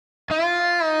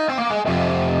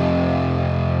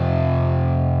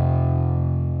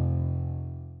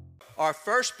Our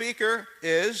first speaker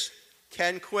is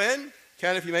Ken Quinn.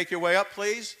 Ken, if you make your way up,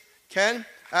 please. Ken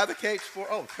advocates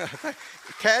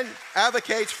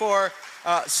for,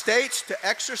 states to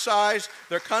exercise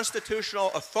their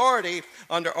constitutional authority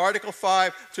under Article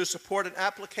 5 to support an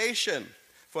application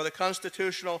for the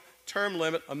constitutional term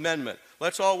limit amendment.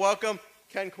 Let's all welcome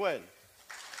Ken Quinn.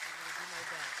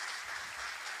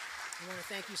 I want to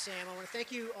thank you, Sam. I want to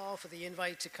thank you all for the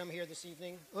invite to come here this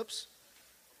evening. Oops.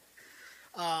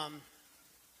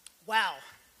 Wow.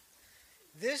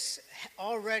 This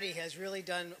already has really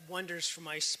done wonders for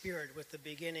my spirit with the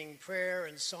beginning prayer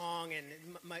and song, and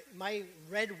my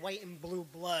red, white, and blue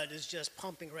blood is just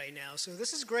pumping right now. So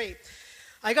this is great.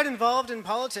 I got involved in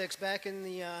politics back in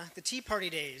the Tea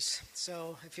Party days,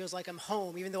 so it feels like I'm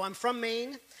home. Even though I'm from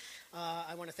Maine,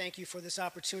 I want to thank you for this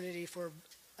opportunity for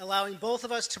allowing both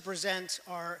of us to present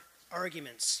our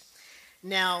arguments.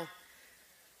 Now,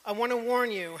 I want to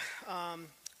warn you,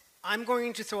 I'm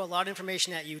going to throw a lot of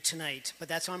information at you tonight, but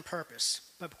that's on purpose.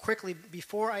 But quickly,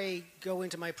 before I go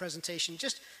into my presentation,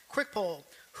 just quick poll.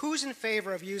 Who's in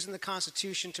favor of using the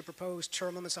Constitution to propose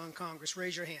term limits on Congress?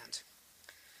 Raise your hand.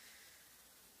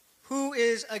 Who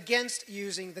is against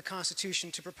using the Constitution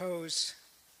to propose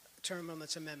term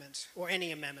limits amendment, or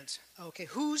any amendment? Okay,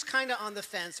 who's kind of on the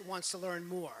fence, wants to learn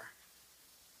more?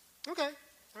 Okay,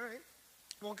 all right.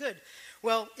 Well, good.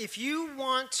 Well, if you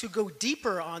want to go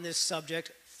deeper on this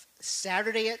subject,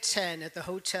 Saturday at 10 at the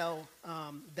hotel,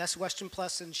 Best Western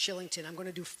Plus in Shillington, I'm going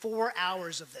to do 4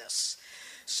 hours of this.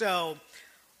 So,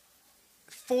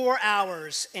 4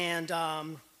 hours, and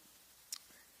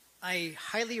I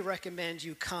highly recommend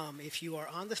you come if you are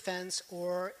on the fence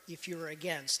or if you're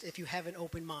against, if you have an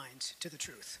open mind to the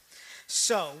truth.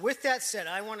 So, with that said,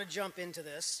 I want to jump into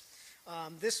this.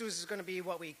 This was going to be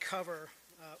what we cover.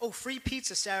 Free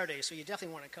pizza Saturday, so you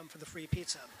definitely want to come for the free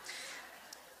pizza.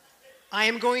 I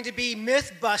am going to be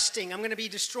myth busting. I'm going to be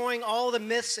destroying all the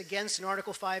myths against an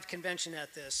Article 5 convention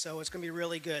at this, so it's going to be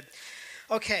really good.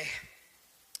 Okay.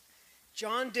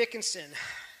 John Dickinson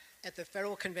at the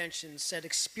Federal Convention said,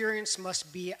 "Experience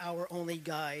must be our only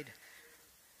guide.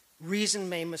 Reason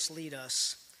may mislead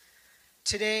us."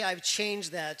 Today, I've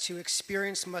changed that to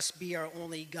 "Experience must be our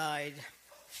only guide.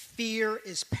 Fear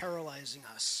is paralyzing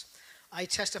us." I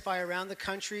testify around the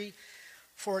country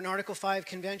for an Article 5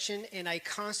 convention, and I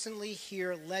constantly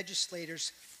hear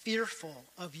legislators fearful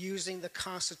of using the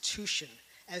Constitution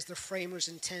as the framers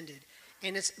intended.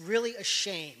 And it's really a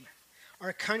shame.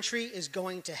 Our country is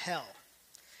going to hell.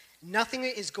 Nothing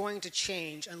is going to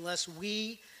change unless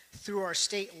we, through our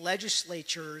state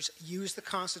legislatures, use the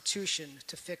Constitution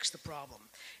to fix the problem.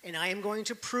 And I am going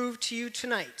to prove to you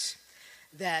tonight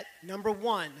that, number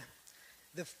one,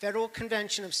 the Federal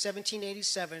Convention of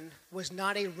 1787 was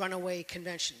not a runaway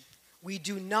convention. We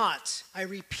do not, I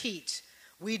repeat,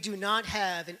 we do not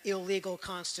have an illegal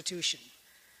constitution.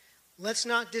 Let's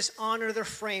not dishonor the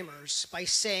framers by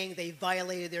saying they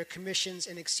violated their commissions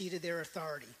and exceeded their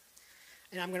authority.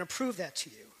 And I'm going to prove that to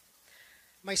you.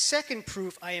 My second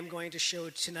proof I am going to show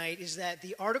tonight is that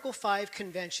the Article 5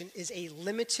 convention is a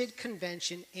limited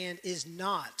convention and is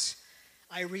not,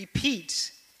 I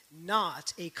repeat,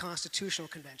 not a constitutional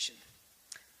convention.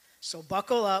 So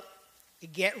buckle up,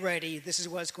 get ready, this is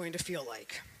what it's going to feel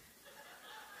like.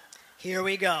 Here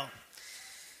we go.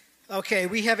 Okay,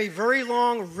 we have a very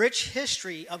long, rich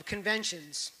history of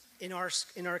conventions in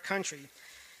our country.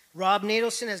 Rob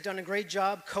Natelson has done a great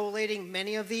job collating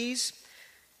many of these.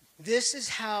 This is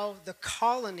how the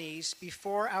colonies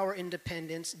before our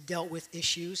independence dealt with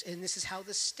issues, and this is how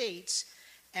the states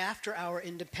after our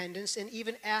independence and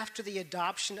even after the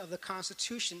adoption of the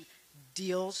Constitution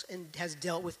deals and has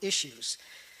dealt with issues.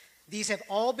 These have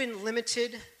all been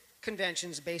limited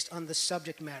conventions based on the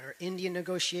subject matter: Indian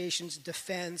negotiations,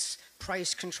 defense,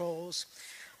 price controls.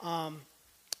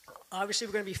 Obviously,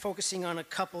 we're going to be focusing on a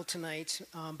couple tonight,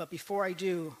 but before I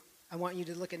do, I want you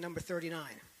to look at number 39.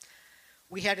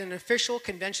 We had an official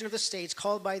convention of the states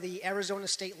called by the Arizona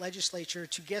State Legislature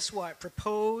to, guess what,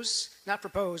 not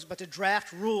propose, but to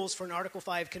draft rules for an Article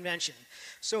 5 convention.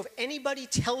 So if anybody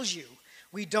tells you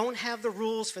we don't have the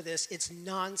rules for this, it's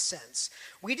nonsense.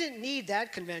 We didn't need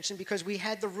that convention because we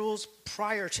had the rules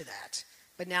prior to that,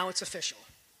 but now it's official.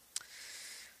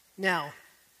 Now,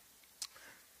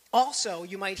 also,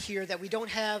 you might hear that we don't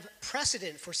have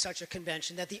precedent for such a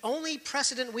convention, that the only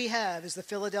precedent we have is the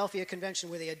Philadelphia Convention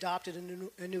where they adopted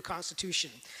a new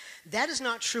constitution. That is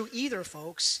not true either,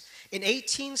 folks. In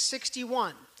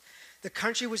 1861, the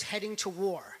country was heading to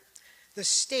war. The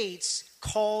states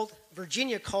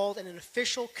Virginia called an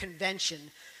official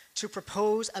convention to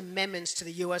propose amendments to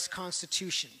the U.S.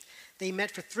 Constitution. They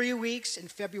met for 3 weeks in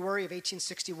February of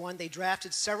 1861. They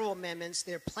drafted several amendments.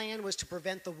 Their plan was to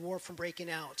prevent the war from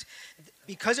breaking out.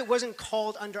 Because it wasn't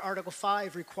called under Article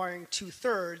 5 requiring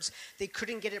 2/3, they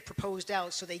couldn't get it proposed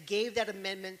out, so they gave that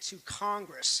amendment to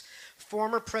Congress.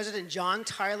 Former President John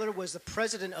Tyler was the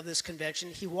president of this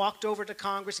convention. He walked over to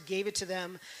Congress, gave it to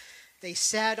them. They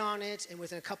sat on it, and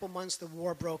within a couple months, the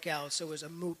war broke out, so it was a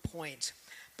moot point.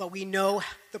 But we know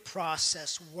the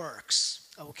process works,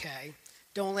 okay?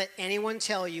 Don't let anyone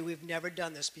tell you we've never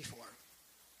done this before.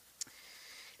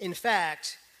 In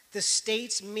fact, the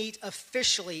states meet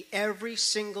officially every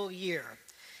single year.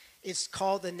 It's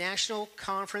called the National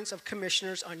Conference of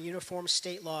Commissioners on Uniform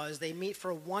State Laws. They meet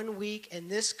for 1 week, and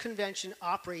this convention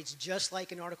operates just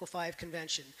like an Article 5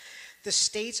 convention. The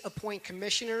states appoint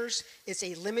commissioners. It's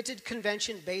a limited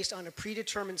convention based on a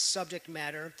predetermined subject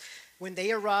matter. When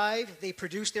they arrive, they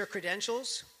produce their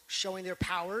credentials, showing their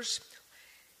powers.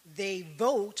 They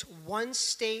vote, one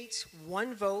state,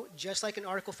 one vote, just like an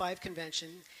Article 5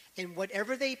 convention, and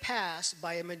whatever they pass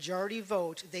by a majority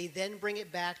vote, they then bring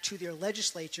it back to their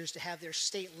legislatures to have their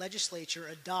state legislature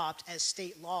adopt as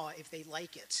state law if they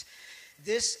like it.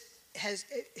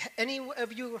 Any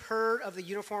of you heard of the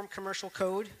Uniform Commercial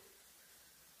Code?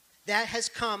 That has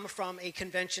come from a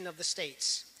convention of the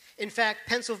states. In fact,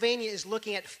 Pennsylvania is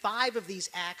looking at 5 of these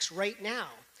acts right now.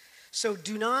 So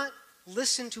do not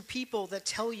listen to people that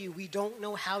tell you we don't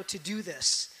know how to do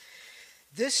this.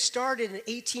 This started in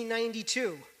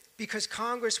 1892 because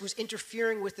Congress was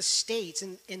interfering with the states,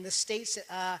 and the states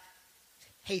said,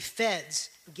 hey,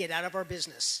 feds, get out of our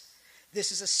business.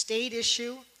 This is a state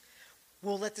issue.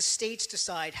 We'll let the states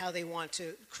decide how they want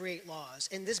to create laws.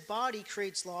 And this body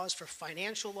creates laws for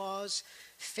financial laws,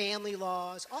 family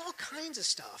laws, all kinds of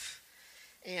stuff.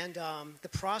 And the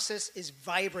process is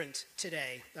vibrant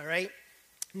today, all right?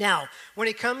 Now, when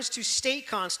it comes to state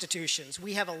constitutions,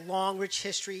 we have a long, rich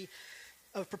history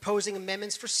of proposing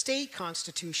amendments for state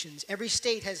constitutions. Every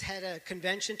state has had a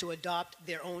convention to adopt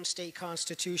their own state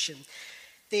constitution.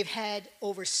 They've had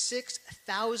over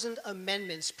 6,000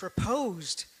 amendments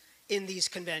proposed in these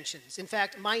conventions. In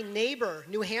fact, my neighbor,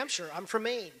 New Hampshire, I'm from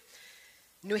Maine.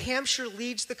 New Hampshire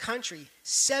leads the country.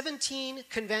 17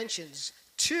 conventions,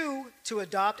 2 to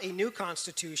adopt a new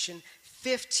constitution,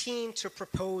 15 to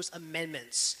propose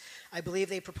amendments. I believe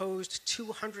they proposed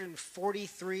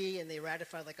 243 and they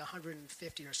ratified like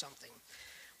 150 or something.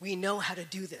 We know how to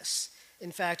do this.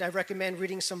 In fact, I recommend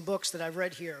reading some books that I've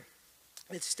read here.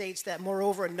 It states that,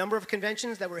 moreover, a number of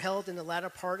conventions that were held in the latter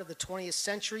part of the 20th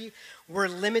century were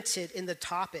limited in the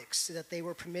topics that they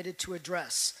were permitted to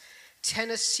address.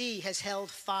 Tennessee has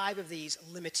held 5 of these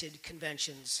limited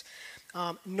conventions.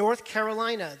 North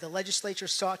Carolina, the legislature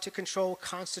sought to control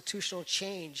constitutional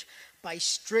change by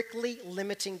strictly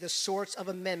limiting the sorts of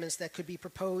amendments that could be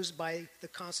proposed by the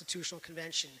Constitutional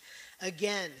Convention.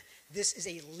 Again, this is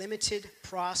a limited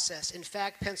process. In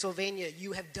fact, Pennsylvania,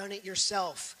 you have done it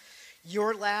yourself.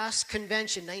 Your last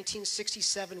convention,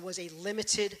 1967, was a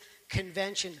limited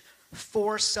convention,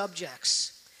 4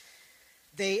 subjects.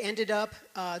 They ended up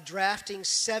drafting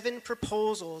 7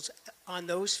 proposals on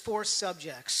those 4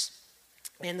 subjects.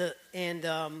 And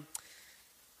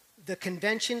the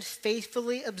convention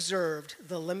faithfully observed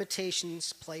the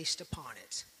limitations placed upon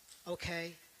it.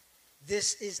 Okay?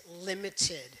 This is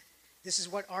limited. This is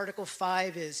what Article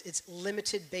 5 is. It's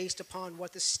limited based upon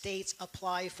what the states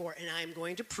apply for, and I'm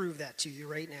going to prove that to you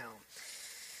right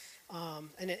now.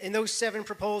 And those 7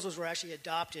 proposals were actually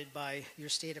adopted by your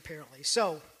state, apparently.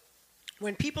 So,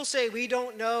 when people say we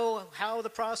don't know how the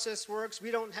process works,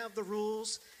 we don't have the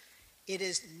rules, it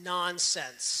is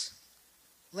nonsense.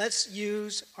 Let's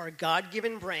use our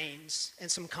God-given brains and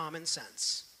some common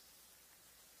sense.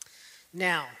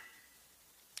 Now,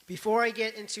 before I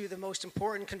get into the most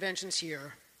important conventions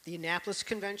here, the Annapolis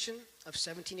Convention of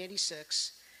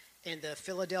 1786 and the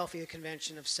Philadelphia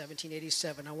Convention of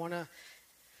 1787, I want to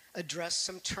address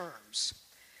some terms.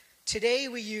 Today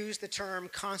we use the term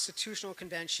constitutional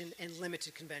convention and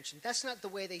limited convention. That's not the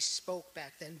way they spoke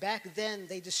back then. Back then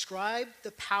they described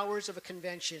the powers of a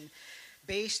convention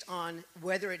based on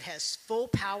whether it has full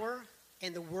power,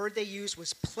 and the word they used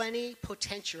was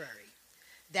plenipotentiary.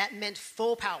 That meant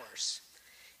full powers.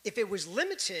 If it was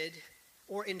limited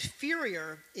or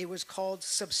inferior, it was called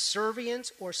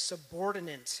subservient or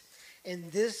subordinate.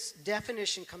 And this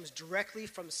definition comes directly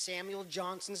from Samuel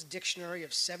Johnson's dictionary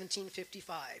of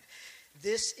 1755.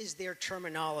 This is their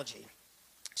terminology.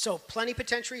 So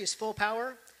plenipotentiary is full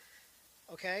power,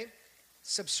 okay?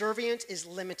 Subservient is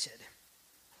limited.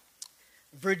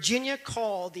 Virginia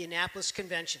called the Annapolis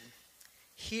Convention.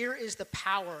 Here is the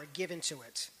power given to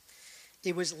it.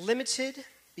 It was limited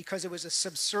because it was a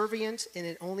subservient and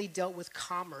it only dealt with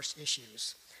commerce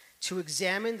issues, to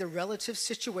examine the relative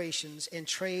situations and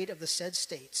trade of the said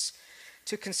states,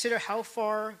 to consider how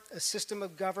far a system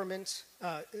of government,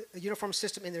 a uniform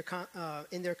system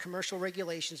in their commercial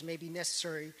regulations may be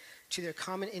necessary to their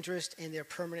common interest and their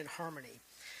permanent harmony.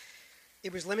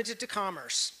 It was limited to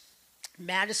commerce.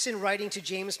 Madison, writing to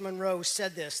James Monroe,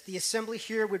 said this: the assembly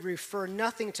here would refer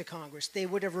nothing to Congress. They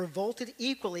would have revolted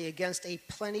equally against a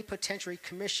plenipotentiary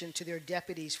commission to their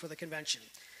deputies for the convention.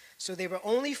 So they were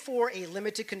only for a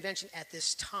limited convention at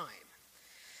this time.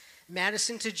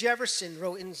 Madison to Jefferson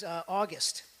wrote in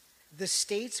August, the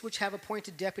states which have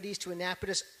appointed deputies to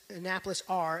Annapolis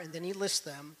are, and then he lists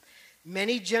them,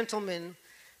 many gentlemen,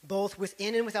 both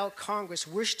within and without Congress,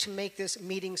 wish to make this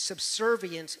meeting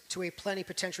subservient to a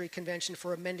plenipotentiary convention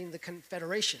for amending the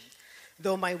Confederation.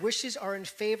 Though my wishes are in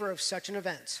favor of such an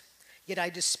event, yet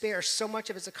I despair so much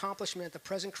of its accomplishment at the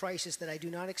present crisis that I do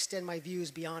not extend my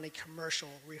views beyond a commercial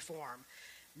reform.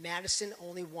 Madison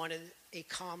only wanted a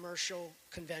commercial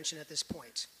convention at this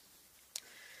point.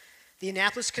 The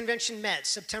Annapolis Convention met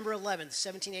September 11th,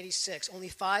 1786. Only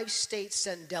 5 states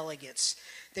sent delegates.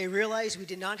 They realized we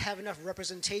did not have enough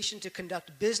representation to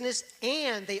conduct business,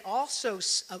 and they also,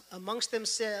 amongst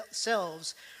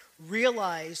themselves,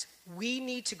 realized we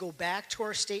need to go back to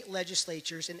our state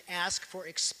legislatures and ask for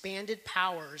expanded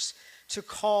powers to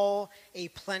call a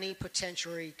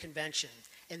plenipotentiary convention.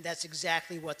 And that's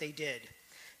exactly what they did.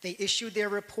 They issued their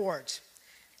report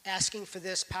asking for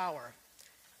this power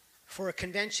for a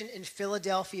convention in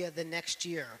Philadelphia the next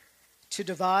year to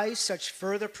devise such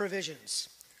further provisions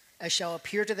as shall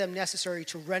appear to them necessary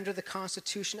to render the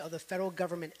Constitution of the federal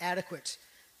government adequate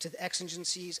to the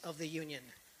exigencies of the Union.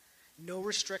 No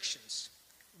restrictions.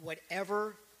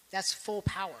 Whatever, that's full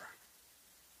power.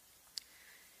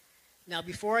 Now,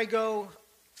 before I go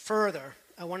further,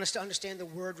 I want us to understand the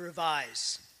word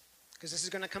revise, because this is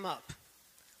going to come up.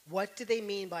 What do they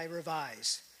mean by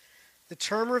revise? The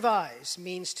term revise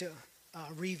means to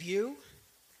review,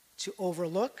 to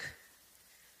overlook,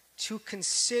 to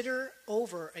consider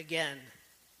over again,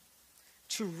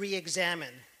 to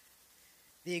re-examine.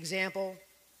 The example,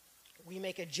 we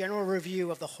make a general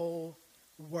review of the whole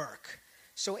work.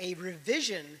 So a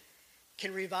revision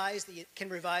can revise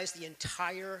the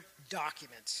entire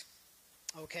document,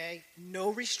 okay? No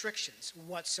restrictions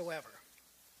whatsoever.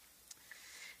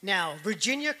 Now,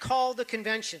 Virginia called the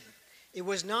convention. It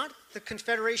was not the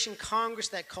Confederation Congress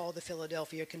that called the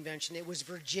Philadelphia Convention. It was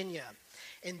Virginia.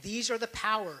 And these are the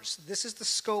powers. This is the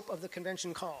scope of the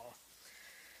convention call.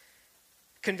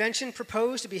 Convention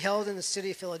proposed to be held in the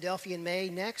city of Philadelphia in May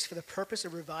next for the purpose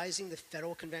of revising the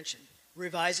federal convention.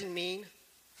 Revising mean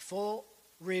full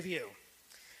review.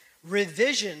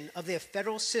 Revision of the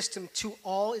federal system to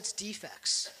all its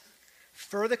defects.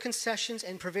 Further concessions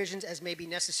and provisions as may be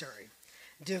necessary.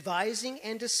 Devising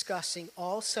and discussing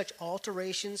all such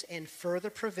alterations and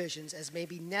further provisions as may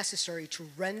be necessary to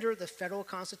render the federal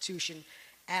Constitution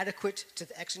adequate to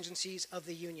the exigencies of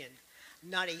the Union.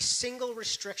 Not a single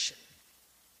restriction.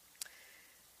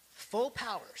 Full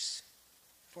powers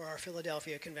for our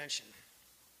Philadelphia Convention.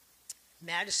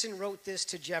 Madison wrote this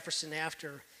to Jefferson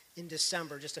in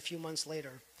December, just a few months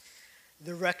later.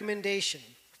 The recommendation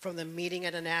from the meeting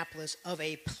at Annapolis of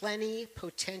a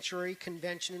plenipotentiary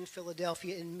convention in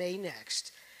Philadelphia in May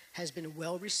next has been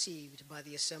well received by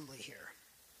the assembly here.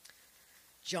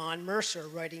 John Mercer,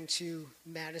 writing to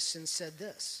Madison, said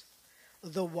this: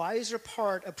 the wiser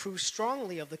part approves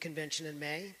strongly of the convention in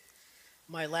May.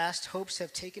 My last hopes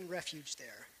have taken refuge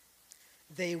there.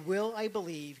 They will, I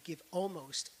believe, give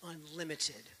almost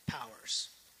unlimited powers.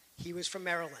 He was from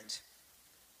Maryland.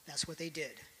 That's what they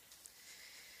did.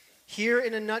 Here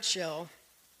in a nutshell,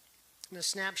 in a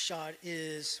snapshot,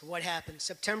 is what happened.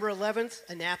 September 11th,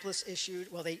 Annapolis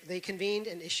they convened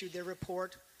and issued their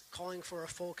report calling for a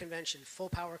full convention, full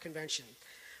power convention.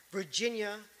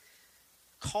 Virginia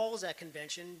calls that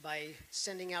convention by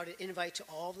sending out an invite to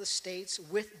all of the states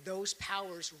with those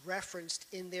powers referenced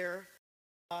in their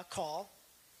call.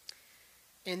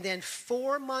 And then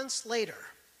 4 months later,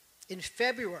 in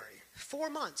February, 4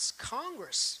 months,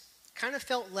 Congress kind of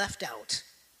felt left out,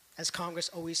 as Congress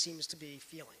always seems to be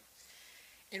feeling.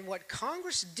 And what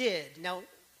Congress did, now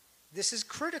this is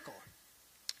critical,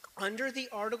 under the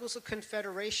Articles of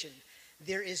Confederation,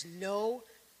 there is no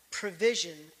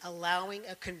provision allowing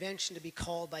a convention to be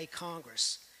called by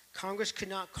Congress. Congress could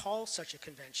not call such a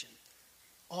convention.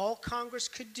 All Congress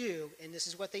could do, and this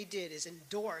is what they did, is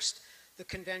endorsed the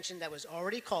convention that was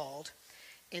already called,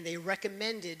 and they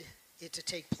recommended it to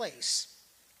take place.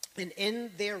 And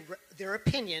in their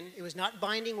opinion, it was not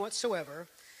binding whatsoever,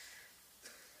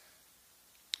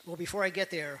 Well, before I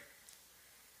get there,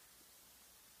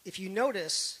 if you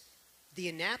notice, the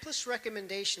Annapolis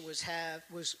recommendation was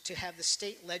to have the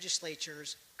state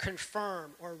legislatures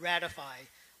confirm or ratify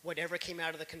whatever came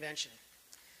out of the convention.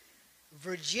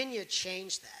 Virginia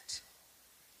changed that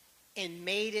and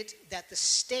made it that the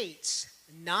states,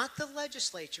 not the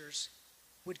legislatures,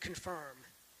 would confirm,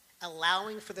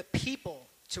 allowing for the people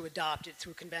to adopt it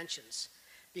through conventions.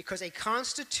 Because a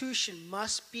constitution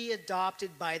must be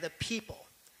adopted by the people.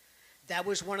 That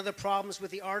was one of the problems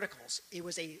with the Articles. It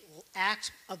was an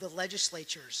act of the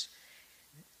legislatures.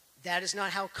 That is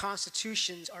not how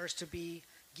constitutions are to be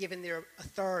given their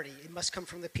authority. It must come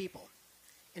from the people.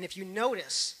 And if you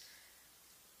notice,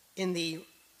 in the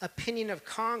opinion of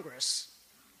Congress,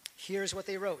 here's what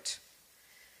they wrote.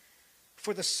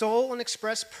 For the sole and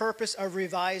express purpose of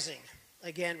revising,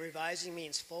 again, revising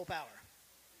means full power,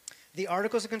 the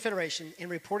Articles of Confederation, in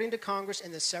reporting to Congress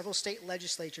and the several state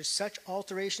legislatures such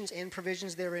alterations and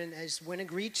provisions therein as when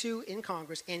agreed to in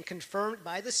Congress and confirmed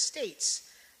by the states,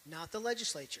 not the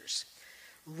legislatures,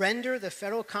 render the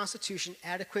federal Constitution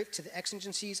adequate to the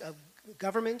exigencies of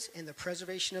government and the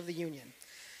preservation of the Union.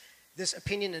 This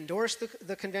opinion endorsed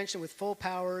the convention with full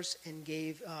powers and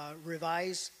gave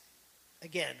revise,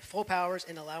 again, full powers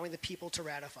and allowing the people to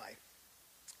ratify.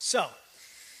 So,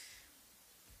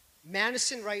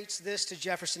 Madison writes this to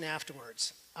Jefferson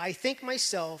afterwards. I think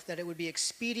myself that it would be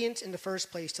expedient in the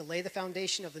first place to lay the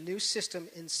foundation of the new system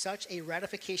in such a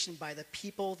ratification by the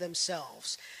people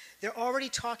themselves. They're already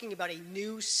talking about a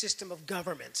new system of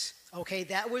government. Okay,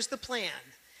 that was the plan.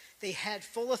 They had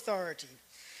full authority.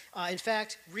 In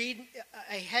fact,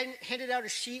 I handed out a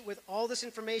sheet with all this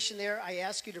information there. I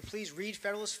ask you to please read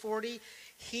Federalist 40.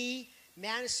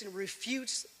 Madison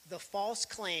refutes the false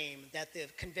claim that the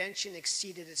convention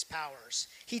exceeded its powers.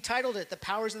 He titled it, The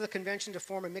Powers of the Convention to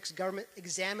Form a Mixed Government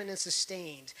Examined and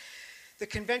Sustained. The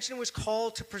convention was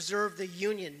called to preserve the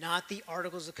Union, not the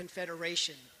Articles of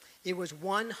Confederation. It was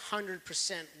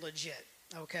 100% legit,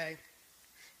 okay?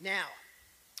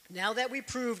 Now that we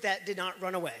proved that did not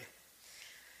run away,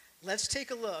 let's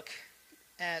take a look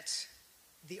at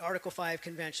the Article 5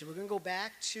 convention. We're going to go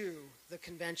back to the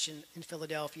convention in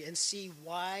Philadelphia and see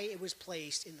why it was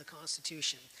placed in the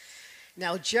Constitution.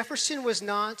 Now, Jefferson was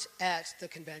not at the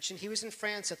convention. He was in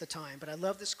France at the time, but I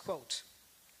love this quote.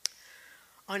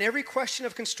 On every question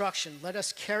of construction, let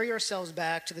us carry ourselves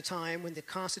back to the time when the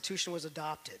Constitution was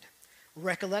adopted.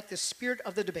 Recollect the spirit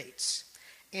of the debates,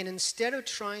 and instead of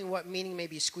trying what meaning may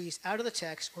be squeezed out of the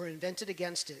text or invented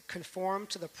against it, conform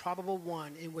to the probable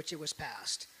one in which it was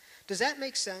passed. Does that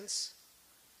make sense?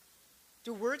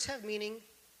 Do words have meaning?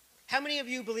 How many of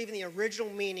you believe in the original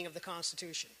meaning of the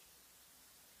Constitution?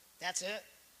 That's it?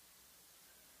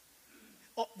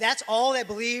 Oh, that's all that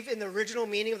believe in the original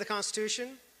meaning of the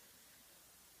Constitution?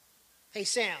 Hey,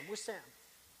 Sam. Where's Sam?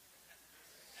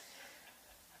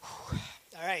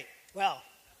 All right. Well,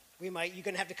 you're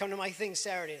going to have to come to my thing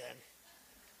Saturday then.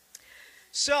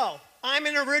 So, I'm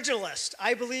an originalist.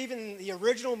 I believe in the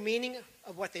original meaning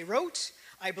of what they wrote.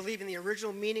 I believe in the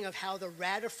original meaning of how the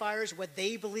ratifiers, what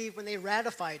they believed when they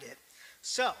ratified it.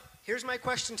 So, here's my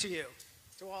question to you,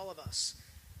 to all of us.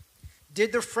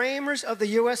 Did the framers of the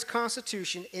U.S.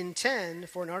 Constitution intend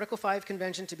for an Article 5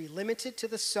 convention to be limited to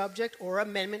the subject or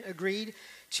amendment agreed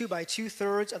to by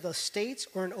 2/3 of the states,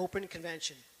 or an open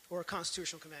convention or a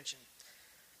constitutional convention?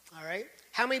 All right.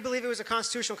 How many believe it was a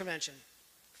constitutional convention?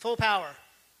 Full power.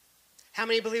 How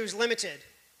many believe it was limited?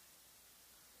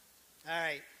 All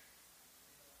right.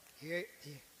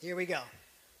 Here we go.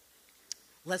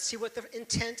 Let's see what the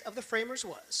intent of the framers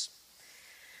was.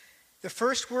 The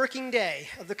first working day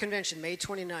of the convention, May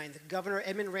 29th, Governor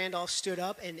Edmund Randolph stood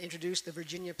up and introduced the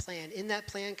Virginia Plan. In that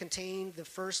plan contained the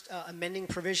first amending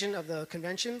provision of the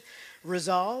convention,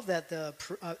 resolved that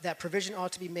that provision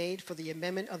ought to be made for the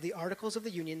amendment of the Articles of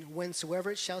the Union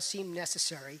whensoever it shall seem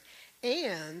necessary,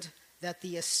 and that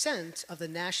the assent of the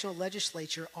national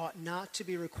legislature ought not to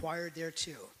be required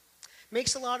thereto.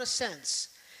 Makes a lot of sense.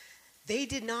 They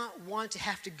did not want to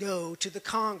have to go to the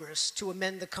Congress to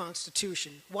amend the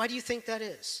Constitution. Why do you think that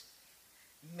is?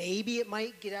 Maybe it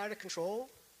might get out of control.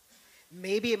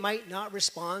 Maybe it might not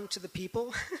respond to the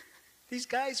people. These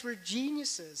guys were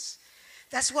geniuses.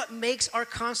 That's what makes our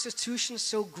Constitution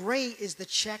so great, is the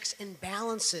checks and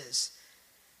balances.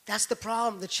 That's the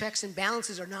problem. The checks and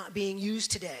balances are not being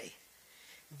used today.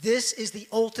 This is the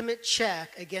ultimate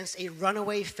check against a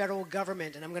runaway federal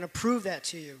government, and I'm going to prove that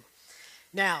to you.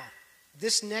 Now,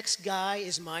 this next guy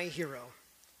is my hero,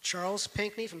 Charles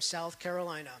Pinckney from South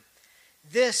Carolina.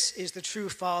 This is the true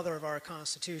father of our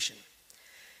Constitution.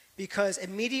 Because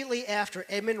immediately after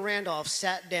Edmund Randolph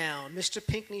sat down, Mr.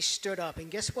 Pinckney stood up,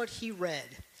 and guess what he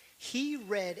read? He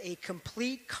read a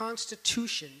complete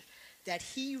constitution that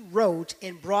he wrote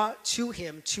and brought to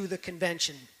him to the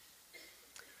convention.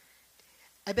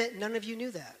 I bet none of you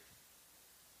knew that.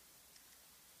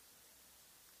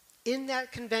 In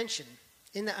that convention,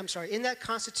 in that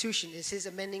constitution is his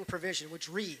amending provision, which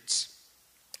reads,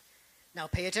 now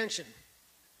pay attention,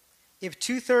 if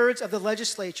 2/3 of the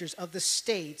legislatures of the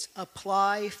states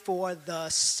apply for the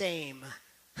same,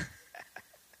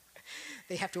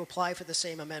 they have to apply for the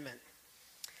same amendment.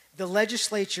 The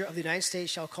legislature of the United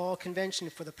States shall call a convention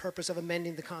for the purpose of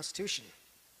amending the Constitution.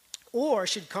 Or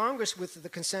should Congress, with the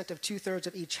consent of 2/3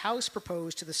 of each house,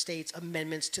 propose to the states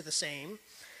amendments to the same,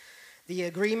 the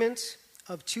agreement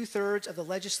of 2/3 of the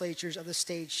legislatures of the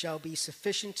states shall be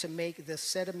sufficient to make the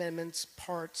said amendments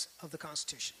parts of the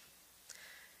Constitution.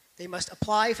 They must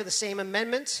apply for the same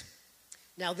amendment.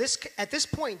 Now, at this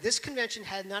point, this convention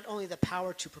had not only the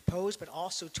power to propose, but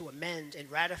also to amend and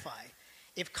ratify.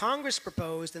 If Congress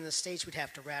proposed, then the states would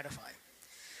have to ratify.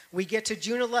 We get to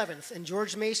June 11th, and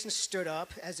George Mason stood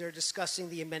up as they're discussing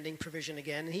the amending provision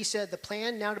again, and he said, the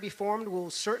plan now to be formed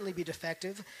will certainly be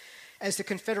defective, as the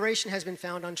Confederation has been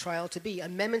found on trial to be.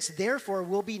 Amendments, therefore,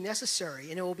 will be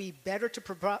necessary, and it will be better to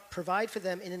provide for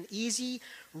them in an easy,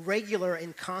 regular,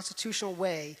 and constitutional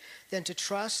way than to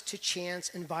trust to chance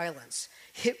and violence.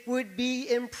 It would be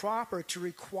improper to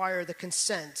require the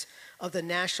consent of the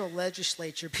national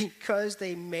legislature because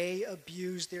they may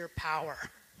abuse their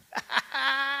power.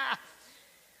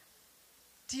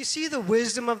 Do you see the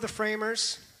wisdom of the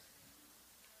framers?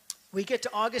 We get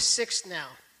to August 6th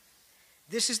now.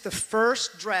 This is the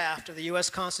first draft of the U.S.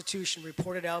 Constitution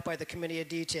reported out by the Committee of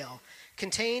Detail.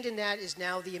 Contained in that is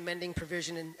now the amending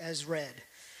provision as read.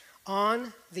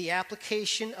 On the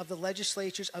application of the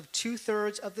legislatures of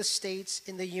 2/3 of the states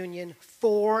in the Union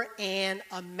for an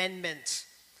amendment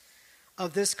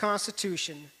of this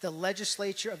Constitution, the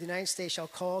legislature of the United States shall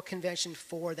call a convention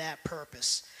for that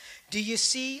purpose. Do you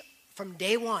see, from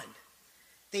day one,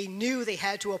 they knew they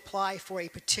had to apply for a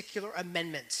particular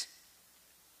amendment.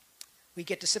 We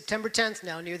get to September 10th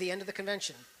now, near the end of the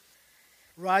convention.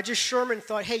 Roger Sherman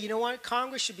thought, hey, you know what?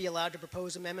 Congress should be allowed to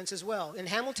propose amendments as well. And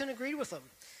Hamilton agreed with him.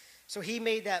 So he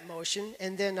made that motion.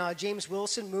 And then James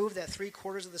Wilson moved that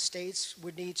 3/4 of the states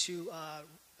would need to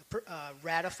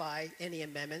ratify any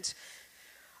amendments.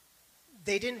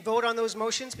 They didn't vote on those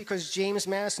motions because James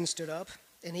Madison stood up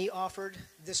and he offered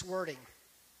this wording.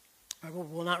 I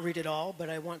will not read it all, but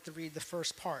I want to read the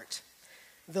first part.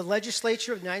 The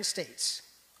legislature of the United States,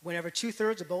 whenever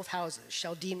 2/3 of both houses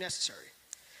shall deem necessary,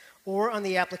 or on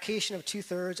the application of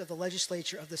 2/3 of the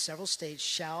legislature of the several states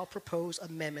shall propose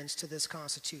amendments to this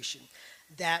Constitution.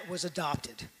 That was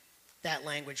adopted, that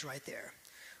language right there.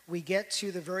 We get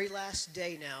to the very last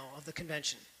day now of the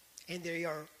convention, and they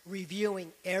are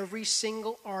reviewing every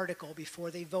single article before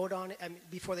they vote on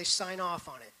it, before they sign off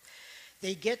on it.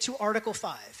 They get to Article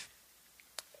 5.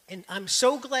 And I'm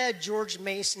so glad George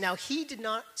Mason, now he did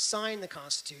not sign the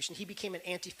Constitution, he became an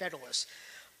anti-federalist,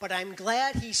 but I'm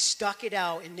glad he stuck it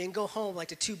out and didn't go home like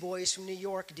the two boys from New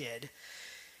York did.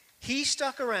 He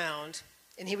stuck around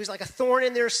and he was like a thorn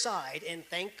in their side, and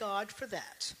thank God for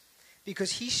that,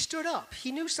 because he stood up.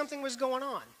 He knew something was going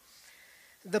on.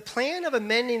 The plan of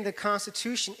amending the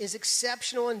Constitution is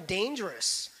exceptional and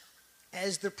dangerous,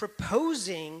 as the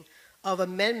proposing of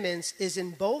amendments is in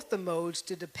both the modes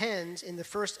to depend, in the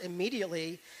first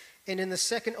immediately and in the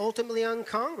second ultimately on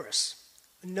Congress.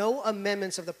 No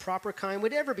amendments of the proper kind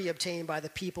would ever be obtained by the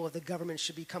people if the government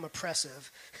should become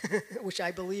oppressive, which I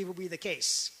believe will be the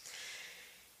case.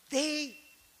 He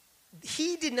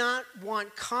did not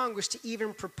want Congress to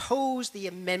even propose the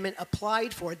amendment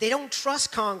applied for. They don't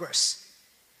trust Congress.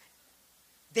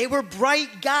 They were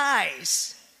bright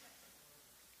guys.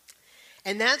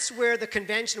 And that's where the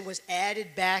convention was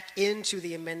added back into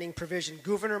the amending provision.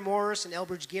 Gouverneur Morris and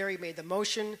Elbridge Gerry made the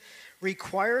motion,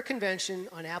 require a convention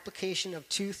on application of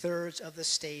 2/3 of the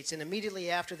states. And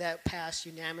immediately after that passed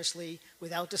unanimously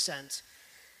without dissent.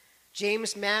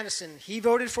 James Madison, he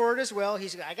voted for it as well. He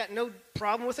said, I got no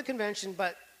problem with the convention,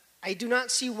 but I do not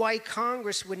see why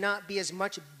Congress would not be as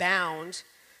much bound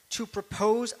to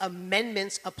propose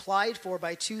amendments applied for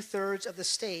by 2/3 of the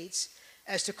states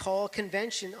as to call a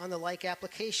convention on the like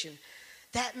application.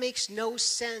 That makes no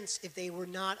sense if they were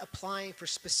not applying for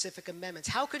specific amendments.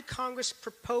 How could Congress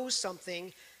propose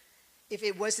something if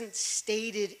it wasn't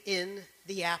stated in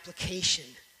the application?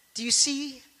 Do you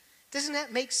see? Doesn't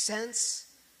that make sense?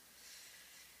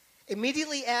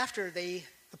 Immediately after they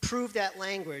approved that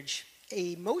language,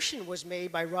 a motion was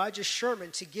made by Roger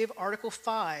Sherman to give Article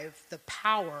 5 the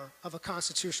power of a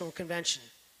constitutional convention.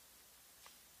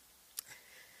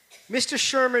 Mr.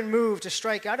 Sherman moved to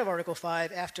strike out of Article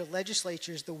 5 after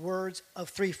legislatures the words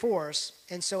of 3/4,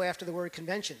 and so after the word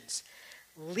conventions,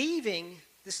 leaving,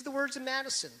 this is the words of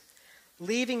Madison,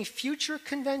 leaving future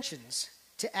conventions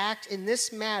to act in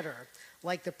this matter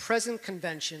like the present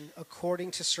convention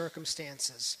according to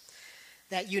circumstances.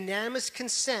 That unanimous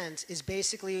consent is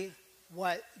basically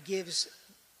what gives,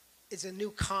 is a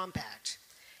new compact.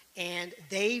 And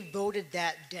they voted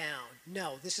that down.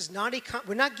 No, this is not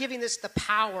we're not giving this the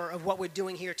power of what we're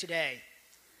doing here today.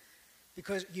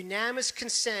 Because unanimous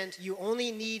consent, you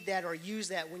only need that or use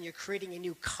that when you're creating a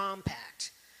new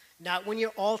compact, not when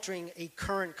you're altering a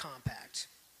current compact.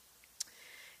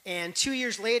 And 2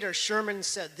 years later, Sherman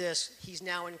said this, he's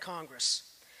now in Congress.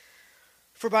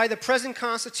 For by the present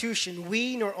Constitution,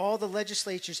 we nor all the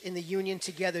legislatures in the Union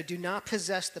together do not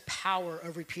possess the power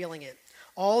of repealing it.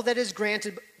 All that is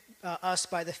granted us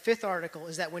by the 5th article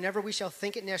is that whenever we shall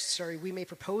think it necessary, we may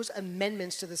propose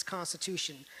amendments to this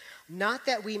Constitution, not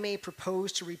that we may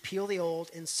propose to repeal the old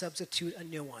and substitute a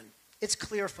new one. It's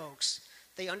clear, folks.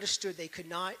 They understood they could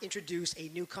not introduce a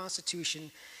new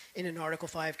Constitution in an Article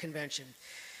 5 convention.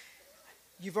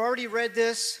 You've already read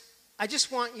this. I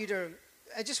just want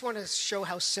to show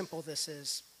how simple this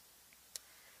is.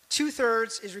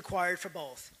 2/3 is required for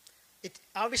both.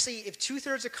 Obviously, if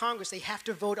 2/3 of Congress, they have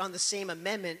to vote on the same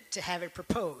amendment to have it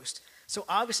proposed. So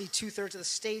obviously, 2/3 of the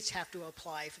states have to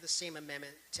apply for the same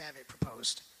amendment to have it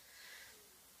proposed.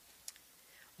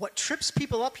 What trips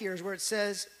people up here is where it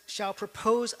says, shall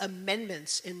propose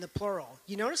amendments in the plural.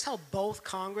 You notice how both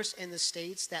Congress and the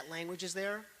states, that language is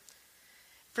there?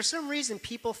 For some reason,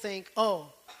 people think,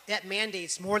 oh, that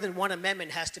mandates more than one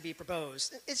amendment has to be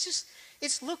proposed.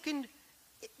 It's looking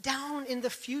down in the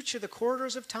future, the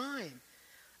corridors of time.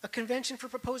 A convention for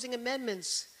proposing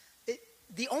amendments.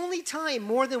 The only time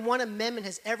more than one amendment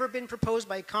has ever been proposed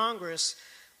by Congress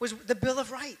was the Bill of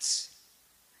Rights.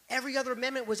 Every other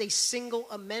amendment was a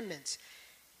single amendment.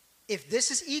 If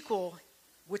this is equal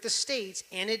with the states,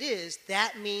 and it is,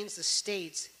 that means the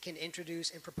states can introduce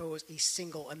and propose a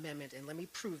single amendment. And let me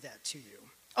prove that to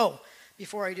you. Oh,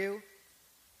 before I do,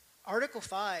 Article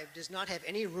 5 does not have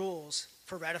any rules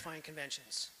for ratifying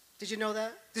conventions. Did you know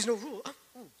that? There's no rule.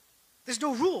 Oh, there's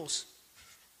no rules.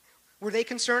 Were they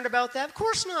concerned about that? Of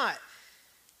course not.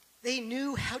 They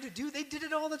knew how to do it. They did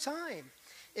it all the time.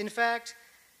 In fact,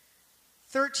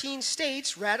 13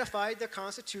 states ratified the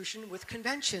Constitution with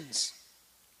conventions.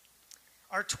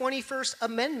 Our 21st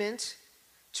Amendment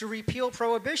to repeal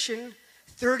prohibition,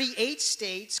 38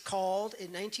 states called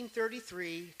in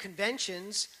 1933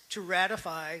 conventions to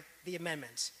ratify the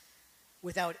amendments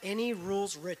without any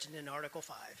rules written in Article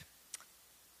 5.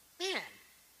 Man,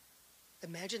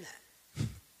 imagine that.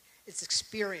 It's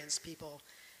experience, people.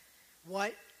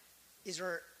 What is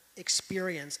our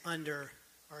experience under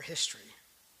our history?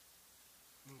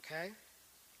 Okay?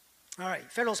 All right,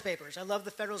 Federalist Papers. I love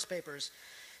the Federalist Papers.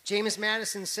 James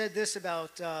Madison said this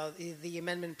about the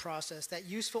amendment process, that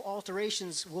useful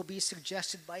alterations will be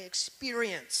suggested by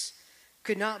experience,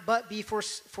 could not but be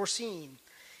foreseen.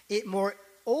 It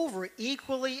moreover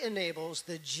equally enables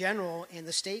the general and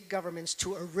the state governments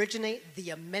to originate the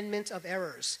amendment of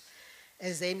errors,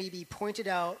 as they may be pointed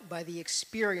out by the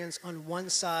experience on one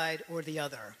side or the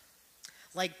other.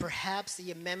 Like perhaps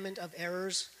the amendment of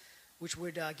errors, which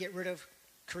would get rid of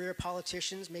career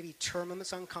politicians, maybe term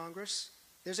limits on Congress.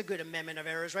 There's a good amendment of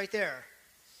errors right there.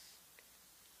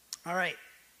 All right.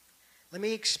 Let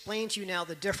me explain to you now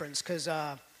the difference, because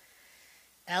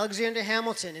Alexander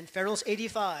Hamilton in Federalist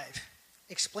 85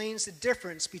 explains the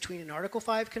difference between an Article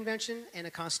 5 convention and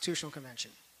a constitutional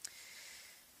convention.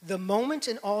 The moment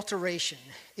an alteration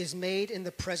is made in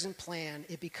the present plan,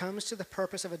 it becomes to the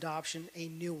purpose of adoption a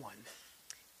new one,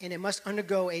 and it must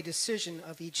undergo a decision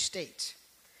of each state.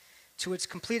 To its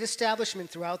complete establishment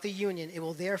throughout the Union, it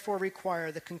will therefore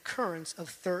require the concurrence of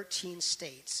 13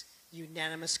 states,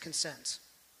 unanimous consent.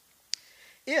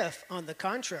 If, on the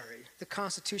contrary, the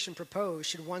Constitution proposed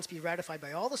should once be ratified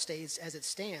by all the states as it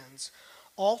stands,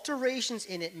 alterations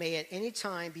in it may at any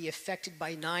time be effected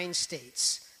by 9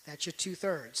 states. That's your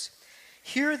 2/3.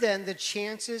 Here, then, the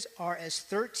chances are as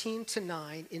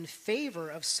 13-9 in favor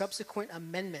of subsequent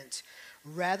amendment,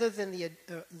 rather than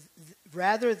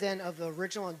of the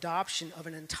original adoption of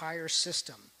an entire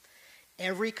system.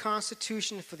 Every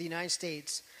constitution for the United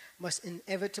States must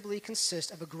inevitably consist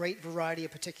of a great variety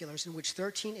of particulars in which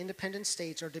 13 independent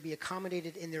states are to be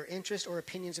accommodated in their interest or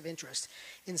opinions of interest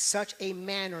in such a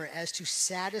manner as to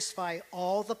satisfy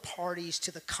all the parties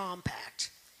to the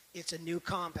compact. It's a new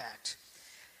compact.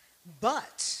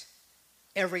 But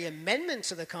every amendment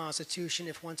to the Constitution,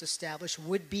 if once established,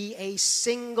 would be a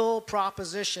single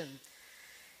proposition.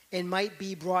 and might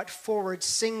be brought forward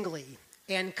singly,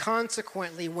 and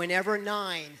consequently, whenever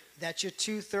 9, that's your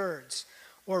 2/3,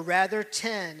 or rather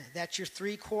 10, that's your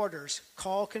 3/4,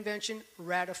 call convention,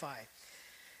 ratify.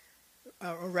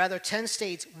 Or rather 10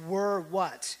 states were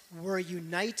what? Were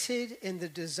united in the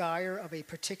desire of a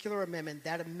particular amendment.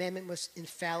 That amendment must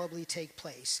infallibly take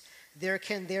place. There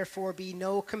can therefore be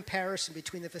no comparison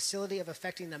between the facility of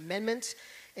effecting an amendment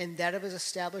and that of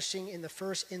establishing in the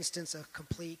first instance a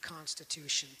complete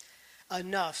constitution.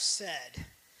 Enough said.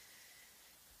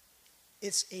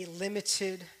 It's a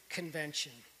limited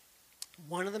convention.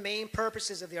 One of the main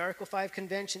purposes of the Article 5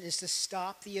 Convention is to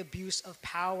stop the abuse of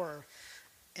power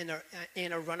in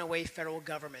a runaway federal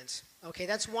government. Okay,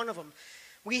 that's one of them.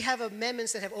 We have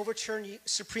amendments that have overturned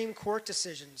Supreme Court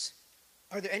decisions.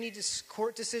 Are there any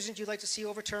court decisions you'd like to see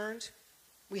overturned?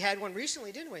 We had one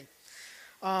recently, didn't we?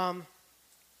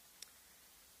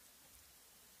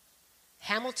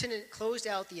 Hamilton closed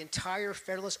out the entire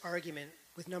Federalist argument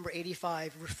with number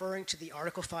 85, referring to the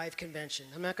Article 5 Convention.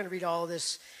 I'm not going to read all of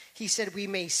this. He said, we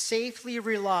may safely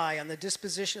rely on the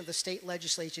disposition of the state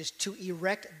legislatures to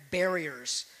erect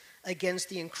barriers against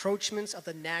the encroachments of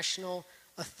the national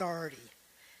authority.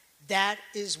 That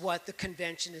is what the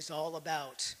convention is all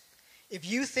about. If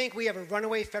you think we have a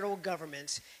runaway federal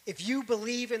government, if you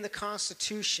believe in the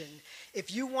Constitution,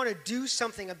 if you want to do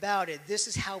something about it, this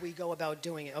is how we go about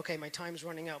doing it. Okay, my time's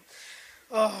running out.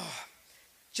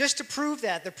 Just to prove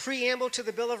that, the preamble to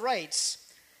the Bill of Rights,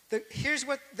 here's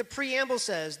what the preamble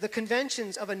says. The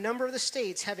conventions of a number of the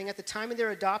states having at the time of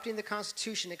their adopting the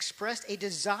Constitution expressed a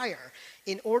desire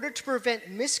in order to prevent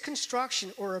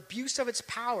misconstruction or abuse of its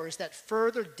powers that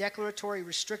further declaratory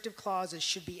restrictive clauses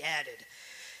should be added.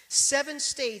 7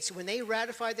 states, when they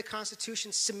ratified the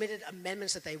Constitution, submitted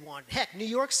amendments that they wanted. Heck, New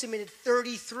York submitted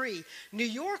 33. New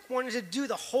York wanted to do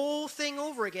the whole thing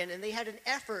over again, and they had an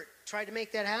effort to try to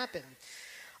make that happen.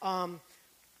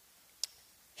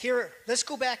 Here, let's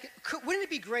go back. Wouldn't it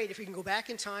be great if we can go back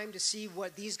in time to see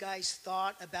what these guys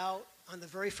thought about on the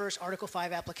very first Article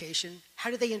 5 application? How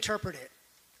did they interpret it?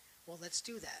 Well, let's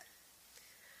do that.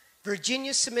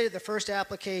 Virginia submitted the first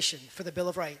application for the Bill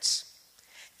of Rights.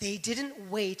 They didn't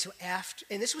wait till after,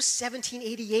 and this was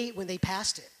 1788 when they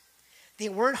passed it. They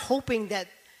weren't hoping that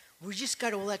we just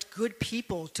got to elect good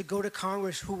people to go to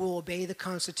Congress who will obey the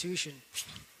Constitution.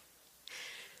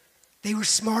 They were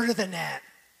smarter than that.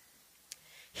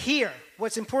 Here,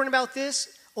 what's important about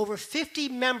this, over 50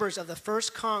 members of the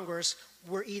first Congress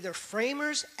were either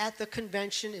framers at the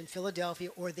convention in Philadelphia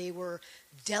or they were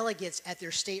delegates at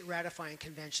their state ratifying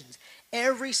conventions.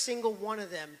 Every single one of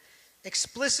them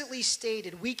explicitly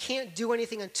stated we can't do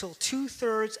anything until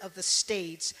 2/3 of the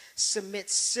states submit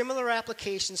similar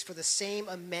applications for the same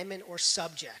amendment or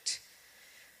subject.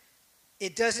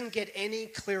 It doesn't get any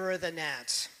clearer than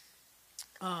that.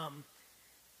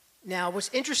 Now, what's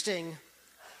interesting,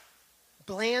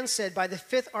 Bland said, by the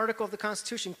 5th article of the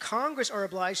Constitution, Congress are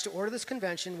obliged to order this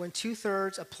convention when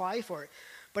 2/3 apply for it.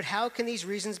 But how can these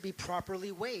reasons be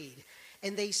properly weighed?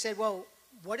 And they said, well,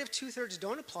 what if 2/3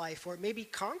 don't apply for it? Maybe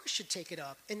Congress should take it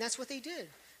up. And that's what they did.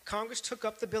 Congress took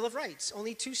up the Bill of Rights.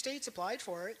 Only 2 states applied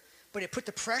for it, but it put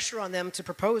the pressure on them to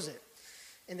propose it.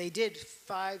 And they did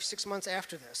 5-6 months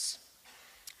after this.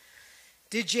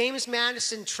 Did James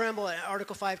Madison tremble at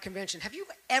Article 5 Convention? Have you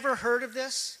ever heard of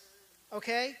this?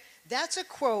 Okay? That's a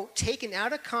quote taken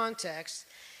out of context.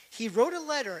 He wrote a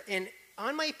letter, and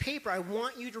on my paper, I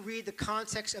want you to read the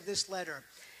context of this letter.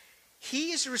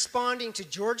 He is responding to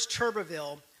George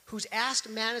Tuberville, who's asked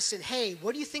Madison, hey,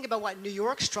 what do you think about what New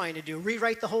York's trying to do?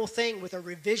 Rewrite the whole thing with a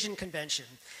revision convention.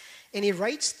 And he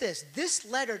writes this. This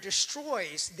letter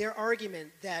destroys their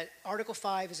argument that Article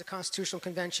 5 is a constitutional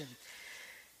convention.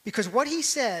 Because what he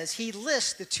says, he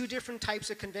lists the 2 different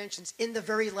types of conventions in the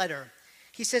very letter.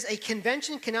 He says, a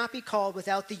convention cannot be called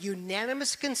without the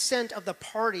unanimous consent of the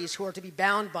parties who are to be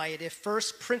bound by it if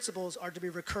first principles are to be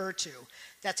recurred to.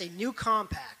 That's a new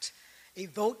compact, a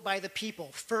vote by the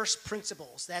people, first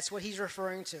principles. That's what he's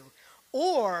referring to.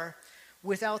 Or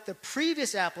without the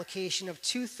previous application of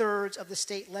 2/3 of the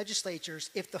state legislatures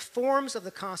if the forms of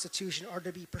the Constitution are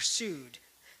to be pursued.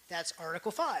 That's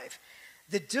Article 5.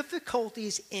 The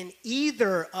difficulties in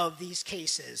either of these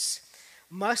cases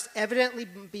must evidently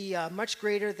be much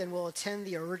greater than will attend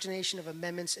the origination of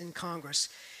amendments in Congress.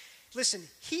 Listen,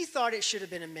 he thought it should have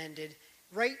been amended.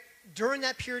 Right during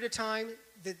that period of time,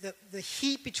 the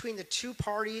heat between the 2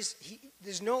 parties,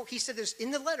 he said there's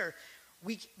in the letter,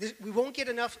 we won't get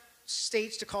enough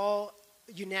states to call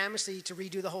unanimously to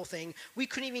redo the whole thing. We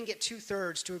couldn't even get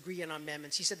 2/3 to agree on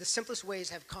amendments. He said the simplest way is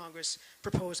have Congress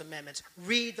propose amendments.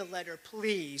 Read the letter,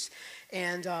 please.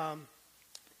 And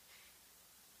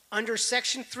Under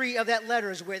Section 3 of that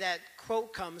letter is where that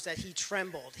quote comes that he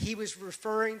trembled. He was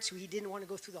referring to he didn't want to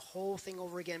go through the whole thing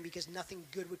over again because nothing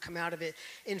good would come out of it.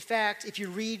 In fact, if you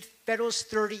read Federalist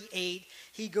 38,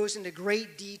 he goes into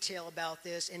great detail about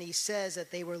this, and he says that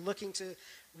they were looking to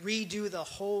redo the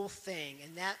whole thing,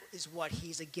 and that is what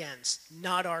he's against,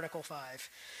 not Article 5.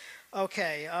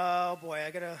 Okay, oh boy,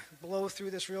 I got to blow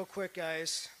through this real quick,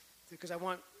 guys, because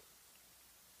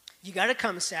you got to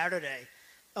come Saturday.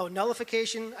 Oh,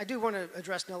 nullification. I do want to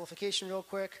address nullification real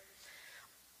quick.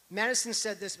 Madison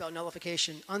said this about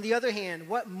nullification. On the other hand,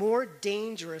 what more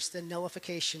dangerous than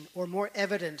nullification or more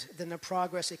evident than the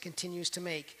progress it continues to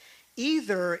make,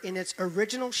 either in its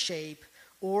original shape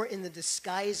or in the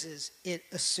disguises it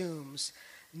assumes?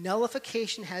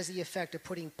 Nullification has the effect of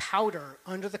putting powder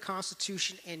under the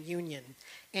Constitution and Union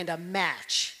and a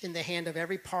match in the hand of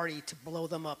every party to blow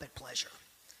them up at pleasure.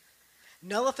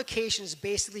 Nullification is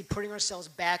basically putting ourselves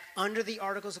back under the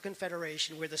Articles of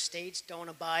Confederation where the states don't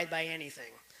abide by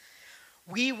anything.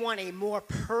 We want a more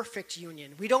perfect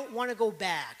union. We don't want to go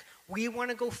back. We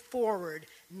want to go forward,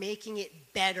 making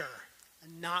it better,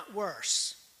 not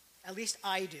worse. At least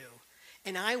I do.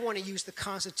 And I want to use the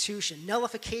Constitution.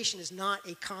 Nullification is not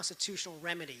a constitutional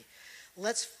remedy.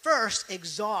 Let's first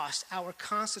exhaust our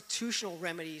constitutional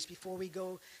remedies before we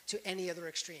go to any other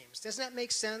extremes. Doesn't that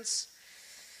make sense?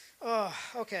 Oh,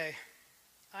 okay.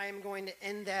 I am going to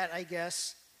end that, I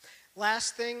guess.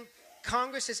 Last thing,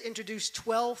 Congress has introduced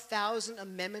 12,000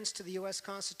 amendments to the U.S.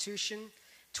 Constitution.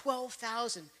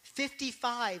 12,000,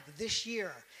 55 this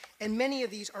year. And many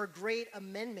of these are great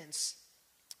amendments.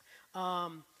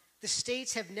 The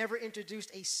states have never introduced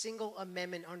a single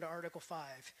amendment under Article 5.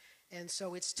 And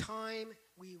so it's time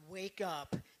we wake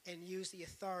up and use the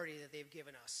authority that they've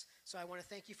given us. So I want to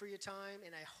thank you for your time,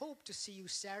 and I hope to see you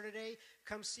Saturday.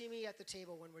 Come see me at the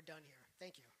table when we're done here.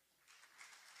 Thank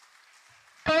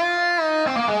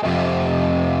you.